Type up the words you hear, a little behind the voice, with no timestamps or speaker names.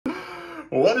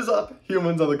What is up,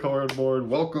 humans on the cardboard?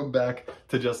 Welcome back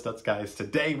to Just Nuts, guys.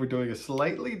 Today we're doing a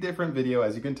slightly different video,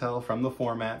 as you can tell from the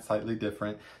format, slightly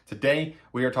different. Today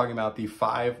we are talking about the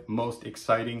 5 most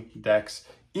exciting decks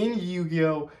in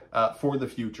Yu-Gi-Oh! For the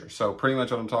future. So pretty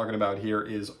much what I'm talking about here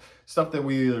is stuff that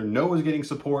we either know is getting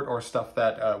support or stuff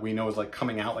that we know is like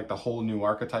coming out, like the whole new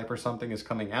archetype or something is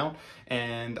coming out.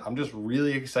 And I'm just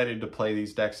really excited to play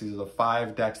these decks. These are the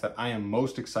 5 decks that I am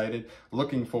most excited,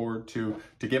 looking forward to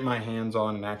get my hands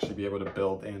on and actually be able to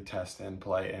build and test and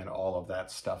play and all of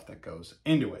that stuff that goes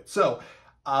into it. So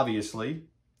obviously,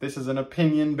 this is an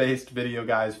opinion-based video,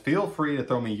 guys. Feel free to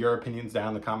throw me your opinions down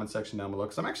in the comment section down below,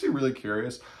 because I'm actually really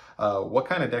curious what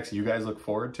kind of decks you guys look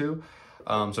forward to.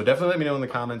 So definitely let me know in the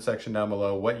comment section down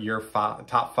below what your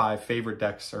top 5 favorite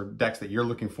decks or decks that you're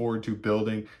looking forward to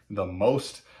building the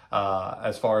most,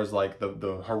 as far as like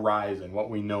the horizon, what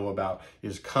we know about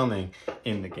is coming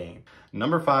in the game.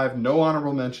 Number 5, no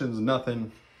honorable mentions,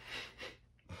 nothing.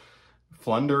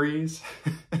 Flunderies.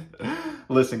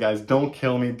 Listen, guys, don't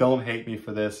kill me, don't hate me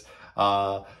for this.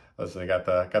 Listen, I got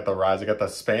the Rise, I got the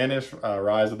Spanish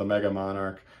Rise of the Mega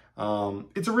Monarch.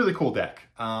 It's a really cool deck.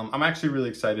 I'm actually really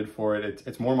excited for it.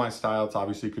 It's more my style. It's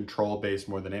obviously control based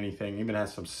more than anything. It even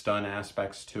has some stun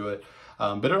aspects to it.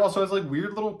 But it also has like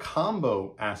weird little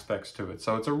combo aspects to it.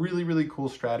 So it's a really, really cool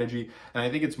strategy. And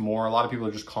I think it's more, a lot of people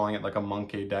are just calling it like a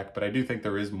monkey deck, but I do think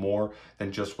there is more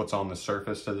than just what's on the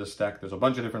surface to this deck. There's a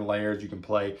bunch of different layers. You can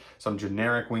play some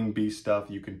generic Wing Beast stuff.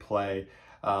 You can play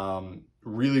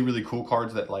really, really cool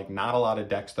cards that like not a lot of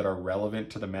decks that are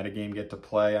relevant to the metagame get to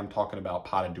play. I'm talking about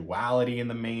Pot of Duality in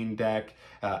the main deck,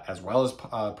 as well as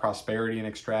Prosperity and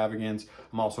Extravagance.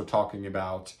 I'm also talking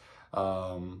about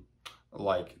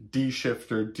like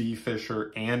D-Shifter,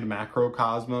 D-Fisher, and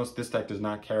Macrocosmos. This deck does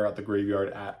not care about the graveyard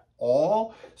at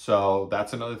all, so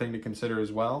that's another thing to consider as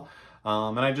well.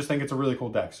 And I just think it's a really cool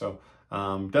deck, so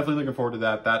definitely looking forward to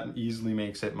that. That easily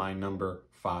makes it my number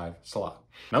 5 slot.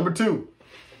 Number 2.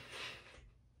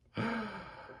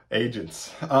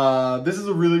 Agents. This is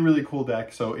a really, really cool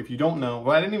deck. So if you don't know,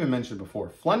 well, I didn't even mention it before.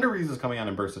 Flunderies is coming out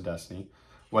in Burst of Destiny.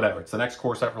 Whatever. It's the next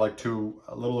core set for like a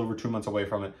little over 2 months away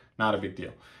from it. Not a big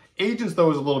deal. Agents, though,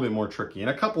 is a little bit more tricky. And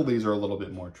a couple of these are a little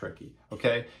bit more tricky.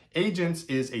 Okay? Agents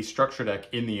is a structure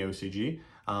deck in the OCG.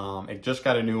 It just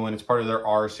got a new one. It's part of their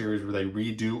R series where they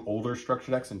redo older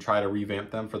structure decks and try to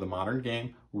revamp them for the modern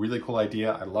game. Really cool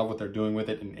idea. I love what they're doing with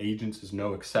it, and Agents is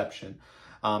no exception.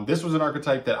 This was an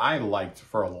archetype that I liked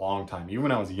for a long time. Even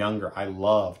when I was younger, I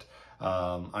loved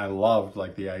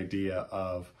like the idea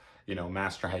of, you know,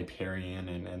 Master Hyperion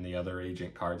and the other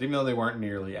agent cards, even though they weren't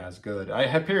nearly as good.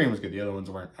 Hyperion was good, the other ones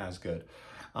weren't as good.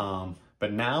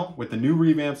 But now with the new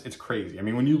revamps, it's crazy. I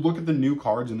mean, when you look at the new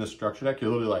cards in this structure deck, you're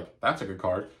literally like, that's a good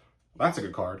card. That's a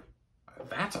good card.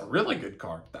 That's a really good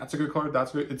card. That's a good card.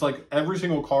 That's good. It's like every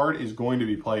single card is going to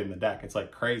be played in the deck. It's like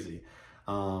crazy.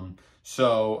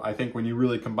 So I think when you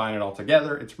really combine it all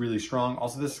together, it's really strong.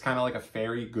 Also, this is kind of like a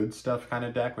fairy good stuff kind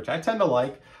of deck, which I tend to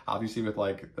like, obviously with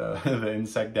like the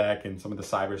insect deck and some of the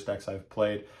Cybers decks I've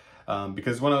played.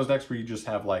 Because one of those decks where you just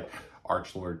have like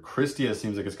Archlord Christia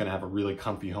seems like it's going to have a really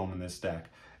comfy home in this deck.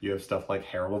 You have stuff like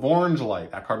Herald of Orange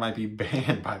Light. That card might be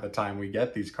banned by the time we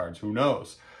get these cards. Who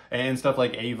knows? And stuff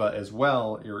like Ava as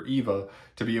well, or Eva,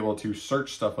 to be able to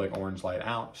search stuff like Orange Light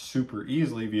out super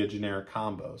easily via generic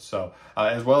combos. So,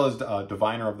 as well as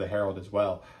Diviner of the Herald as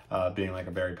well, being like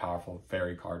a very powerful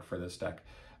fairy card for this deck,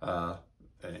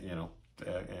 you know,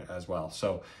 as well.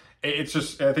 So, it's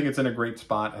just, I think it's in a great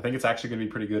spot. I think it's actually going to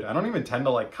be pretty good. I don't even tend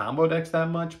to like combo decks that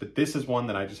much, but this is one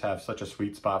that I just have such a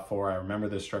sweet spot for. I remember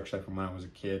this structure from when I was a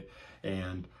kid,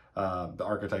 and the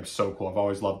archetype's so cool. I've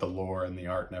always loved the lore and the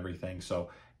art and everything. So,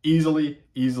 easily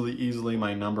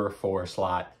my number 4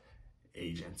 slot,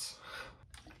 Agents.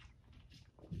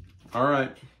 All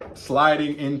right,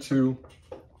 sliding into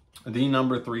the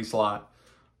number 3 slot,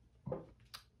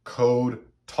 Code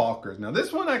Talkers. Now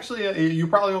this one actually, you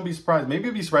probably won't be surprised. Maybe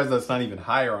you'll be surprised that it's not even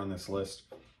higher on this list.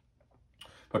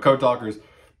 But Code Talkers,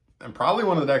 and probably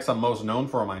one of the decks I'm most known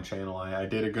for on my channel. I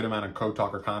did a good amount of Code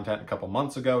Talker content a couple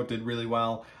months ago. It did really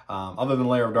well. Other than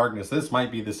Lair of Darkness, this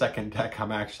might be the second deck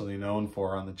I'm actually known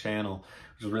for on the channel,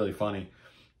 which is really funny.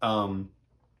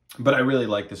 But I really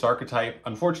like this archetype.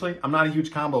 Unfortunately, I'm not a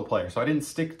huge combo player, so I didn't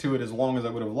stick to it as long as I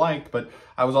would have liked, but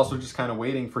I was also just kind of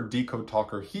waiting for Decode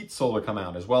Talker Heat Soul to come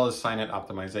out, as well as Signet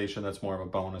Optimization. That's more of a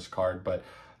bonus card, but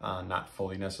not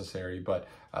fully necessary, but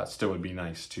still would be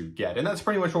nice to get. And that's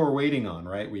pretty much what we're waiting on,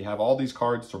 right? We have all these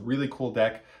cards. It's a really cool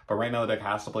deck, but right now the deck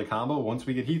has to play combo. Once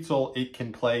we get Heat Soul, it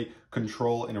can play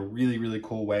control in a really, really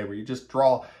cool way where you just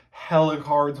draw hella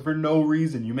cards for no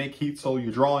reason. You make Heat Soul, you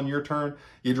draw on your turn,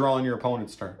 you draw on your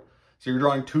opponent's turn. So you're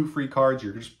drawing 2 free cards.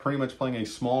 You're just pretty much playing a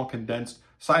small condensed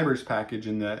Cyberse package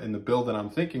in the build that I'm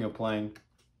thinking of playing,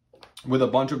 with a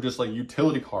bunch of just like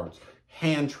utility cards,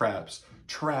 hand traps,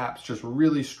 just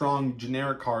really strong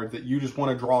generic cards that you just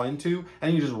want to draw into,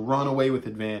 and you just run away with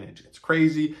advantage. It's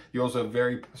crazy. You also have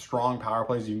very strong power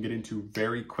plays you can get into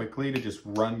very quickly to just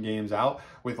run games out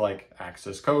with like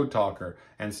Access Code Talker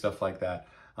and stuff like that.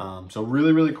 So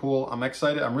really, really cool. I'm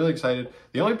excited. I'm really excited.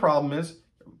 The only problem is,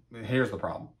 here's the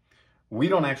problem. We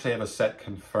don't actually have a set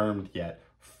confirmed yet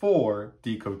for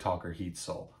Decode Talker Heat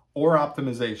Soul or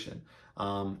Optimization.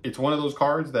 It's one of those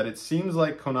cards that it seems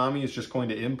like Konami is just going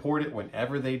to import it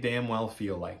whenever they damn well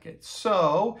feel like it.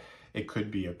 So it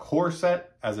could be a core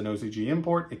set as an OCG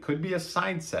import. It could be a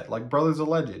side set like Brothers of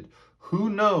Legend. Who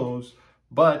knows?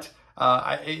 But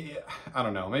I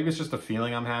don't know. Maybe it's just a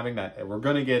feeling I'm having that we're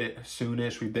going to get it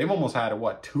soonish. They've almost had it,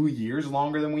 what, 2 years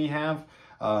longer than we have?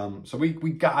 So we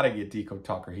got to get Decode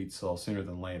Talker Heat Soul sooner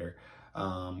than later.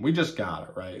 We just got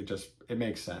it, right? It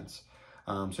makes sense.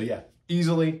 So yeah,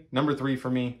 easily number 3 for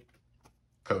me,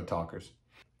 Code Talkers.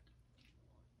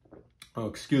 Oh,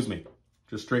 excuse me.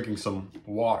 Just drinking some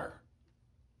water.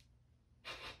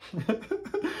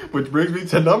 Which brings me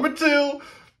to number 2,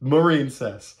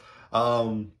 Marincess.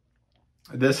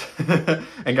 This,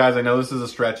 and guys, I know this is a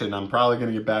stretch and I'm probably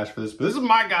going to get bashed for this, but this is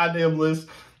my goddamn list.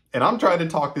 And I'm trying to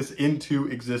talk this into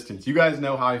existence. You guys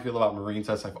know how I feel about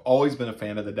Marincess. I've always been a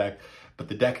fan of the deck, but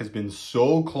the deck has been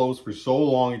so close for so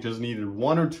long. It just needed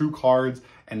 1 or 2 cards,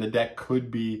 and the deck could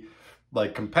be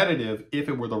like competitive if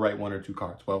it were the right 1 or 2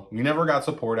 cards. Well, we never got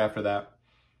support after that.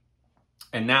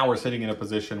 And now we're sitting in a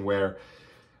position where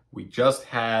we just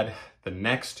had the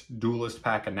next Duelist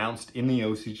pack announced in the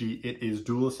OCG. It is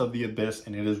Duelist of the Abyss,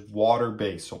 and it is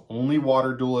water-based. So only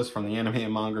water duelists from the anime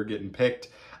and manga are getting picked.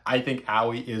 I think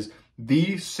Aoi is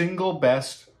the single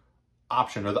best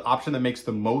option, or the option that makes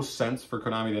the most sense for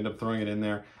Konami to end up throwing it in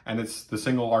there. And it's the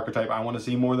single archetype I want to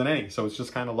see more than any. So it's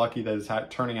just kind of lucky that it's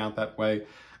turning out that way.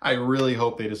 I really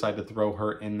hope they decide to throw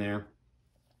her in there,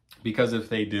 because if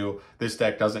they do, this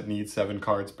deck doesn't need 7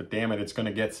 cards, but damn it, it's going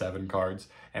to get 7 cards.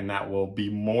 And that will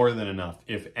be more than enough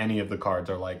if any of the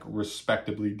cards are like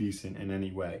respectably decent in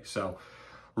any way. So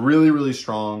really, really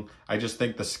strong. I just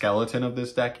think the skeleton of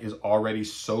this deck is already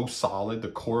so solid. The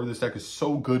core of this deck is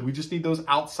so good. We just need those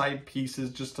outside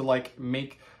pieces just to like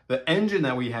make the engine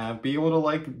that we have be able to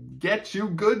like get you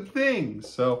good things.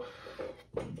 So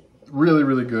really,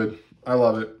 really good. I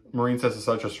love it. Marincess is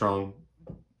such a strong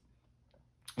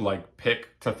like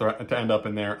pick to end up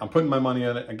in there. I'm putting my money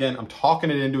on it. Again, I'm talking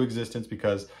it into existence,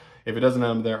 because if it doesn't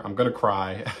end up there, I'm going to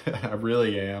cry. I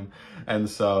really am. And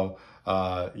so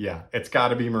yeah, it's got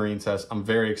to be Marincess. I'm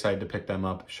very excited to pick them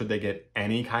up should they get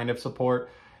any kind of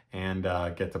support and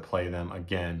get to play them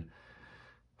again.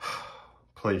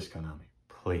 Please, Konami,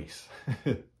 please.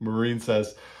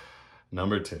 Marincess,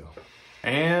 number 2.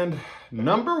 And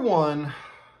number 1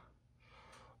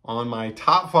 on my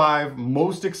top 5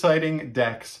 most exciting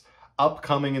decks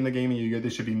upcoming in the game of Yu-Gi-Oh!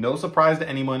 This should be no surprise to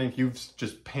anyone if you've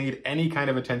just paid any kind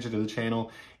of attention to the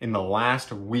channel in the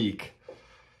last week.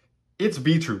 It's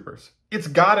B-Troopers. It's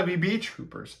gotta be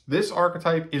B-Troopers. This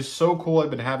archetype is so cool. I've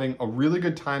been having a really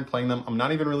good time playing them. I'm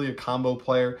not even really a combo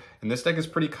player, and this deck is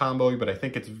pretty combo-y, but I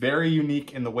think it's very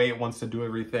unique in the way it wants to do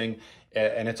everything.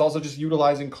 And it's also just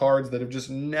utilizing cards that have just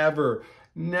never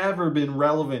been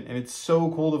relevant, and it's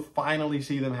so cool to finally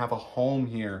see them have a home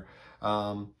here.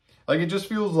 Like, it just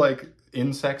feels like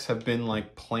insects have been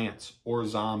like plants or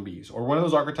zombies, or one of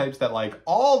those archetypes that like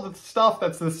all the stuff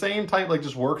that's the same type like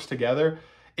just works together.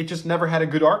 It just never had a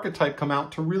good archetype come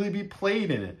out to really be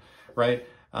played in it, right?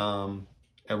 And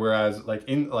whereas like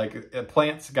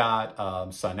plants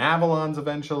got Sun Avalons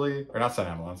eventually, or not Sun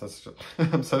Avalons, that's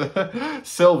just,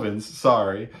 Sylvans,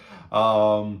 sorry.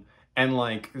 And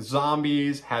like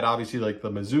zombies had obviously like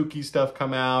the Mizuki stuff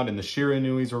come out, and the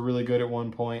Shiranuis were really good at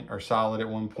one point, or solid at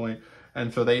one point.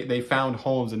 And so they found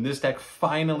homes, and this deck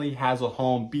finally has a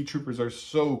home. B-Troopers are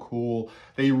so cool.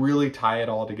 They really tie it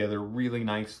all together really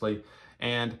nicely.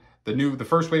 And the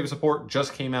first wave of support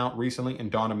just came out recently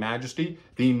in Dawn of Majesty.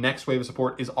 The next wave of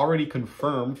support is already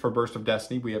confirmed for Burst of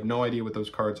Destiny. We have no idea what those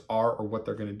cards are, or what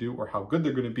they're going to do, or how good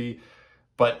they're going to be.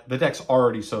 But the deck's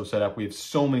already so set up. We have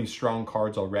so many strong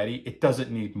cards already. It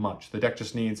doesn't need much. The deck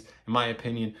just needs, in my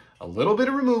opinion, a little bit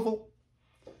of removal.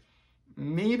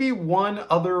 Maybe one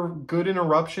other good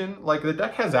interruption. Like, the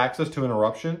deck has access to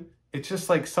interruption. It's just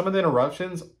like some of the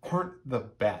interruptions aren't the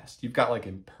best. You've got like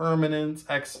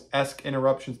Impermanence-esque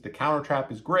interruptions. The counter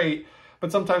trap is great, but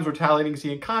sometimes Retaliating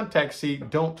Sea and Context Sea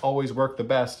don't always work the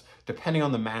best depending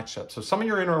on the matchup. So some of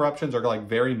your interruptions are like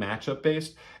very matchup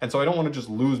based. And so I don't want to just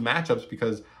lose matchups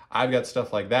because I've got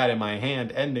stuff like that in my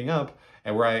hand ending up,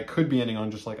 and where I could be ending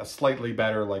on just like a slightly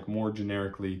better, like more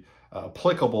generically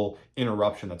applicable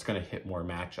interruption that's going to hit more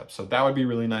matchups. So that would be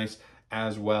really nice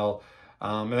as well.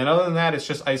 And then other than that, it's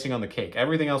just icing on the cake.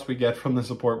 Everything else we get from the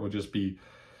support will just be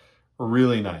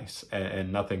really nice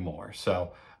and nothing more.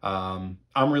 So I'm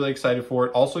really excited for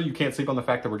it. Also, you can't sleep on the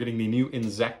fact that we're getting the new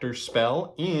Inzektor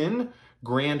spell in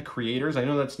Grand Creators. I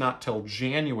know that's not till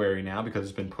January now because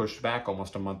it's been pushed back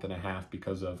almost a month and a half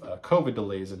because of COVID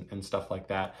delays and stuff like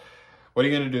that. What are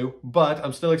you going to do? But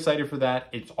I'm still excited for that.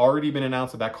 It's already been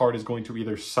announced that that card is going to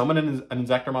either summon an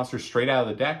Inzektor monster straight out of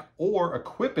the deck or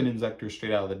equip an Inzektor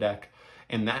straight out of the deck.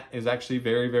 And that is actually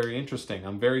very, very interesting.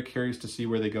 I'm very curious to see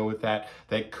where they go with that.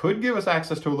 They could give us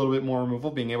access to a little bit more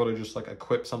removal, being able to just like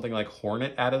equip something like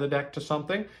Hornet out of the deck to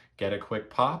something, get a quick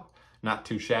pop, not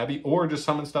too shabby, or just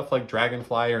summon stuff like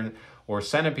Dragonfly or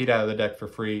Centipede out of the deck for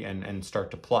free and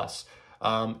start to plus.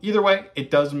 Either way,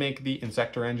 it does make the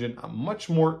Inzektor engine much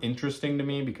more interesting to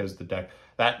me because the deck,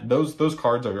 those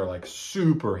cards are like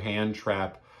super hand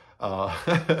trap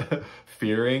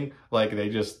fearing. Like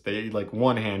they like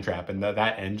one hand trap and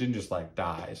that engine just like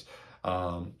dies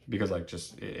because like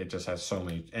it just has so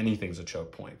many, anything's a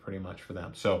choke point pretty much for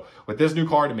them. So with this new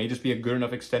card, it may just be a good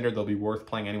enough extender. They'll be worth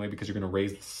playing anyway because you're going to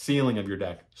raise the ceiling of your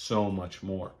deck so much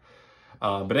more.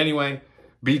 But anyway,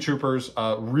 B-Troopers,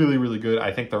 really, really good.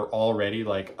 I think they're already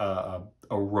like a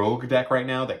rogue deck right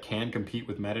now that can compete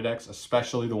with meta decks,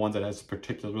 especially the ones that has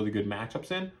particularly good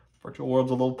matchups in. Virtual World's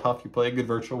a little tough. You play a good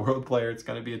Virtual World player, it's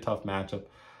going to be a tough matchup,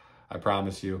 I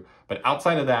promise you. But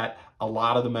outside of that, a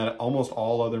lot of the meta, almost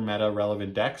all other meta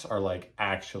relevant decks are like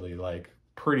actually like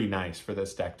pretty nice for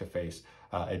this deck to face.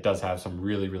 It does have some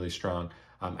really, really strong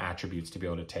attributes to be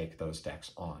able to take those decks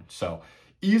on. So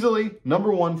easily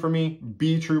 #1 for me,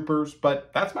 B-Troopers,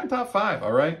 but that's my top 5,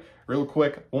 all right? Real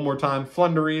quick, one more time.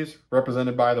 Flunderies,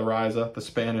 represented by the Ryza, the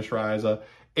Spanish Ryza.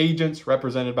 Agents,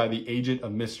 represented by the Agent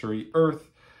of Mystery Earth.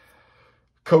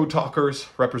 Code Talkers,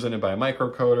 represented by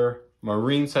Microcoder.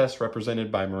 Marincess,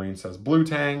 represented by Marincess Blue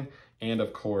Tang. And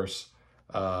of course,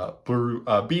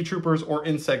 B-Troopers or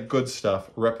Insect Good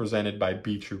Stuff, represented by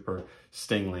B-Trooper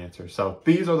Sting Lancer. So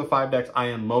these are the 5 decks I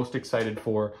am most excited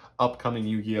for upcoming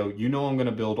Yu-Gi-Oh! You know I'm going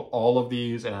to build all of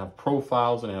these and have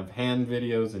profiles and have hand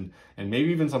videos and maybe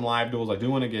even some live duels. I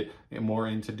do want to get more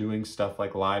into doing stuff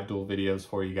like live duel videos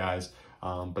for you guys.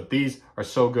 But these are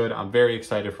so good. I'm very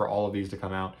excited for all of these to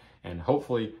come out. And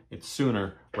hopefully it's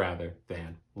sooner rather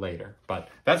than later. But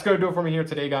that's going to do it for me here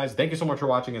today, guys. Thank you so much for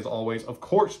watching as always. Of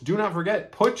course, do not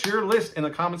forget, put your list in the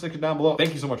comment section down below.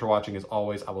 Thank you so much for watching as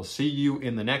always. I will see you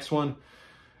in the next one,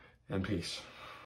 and peace.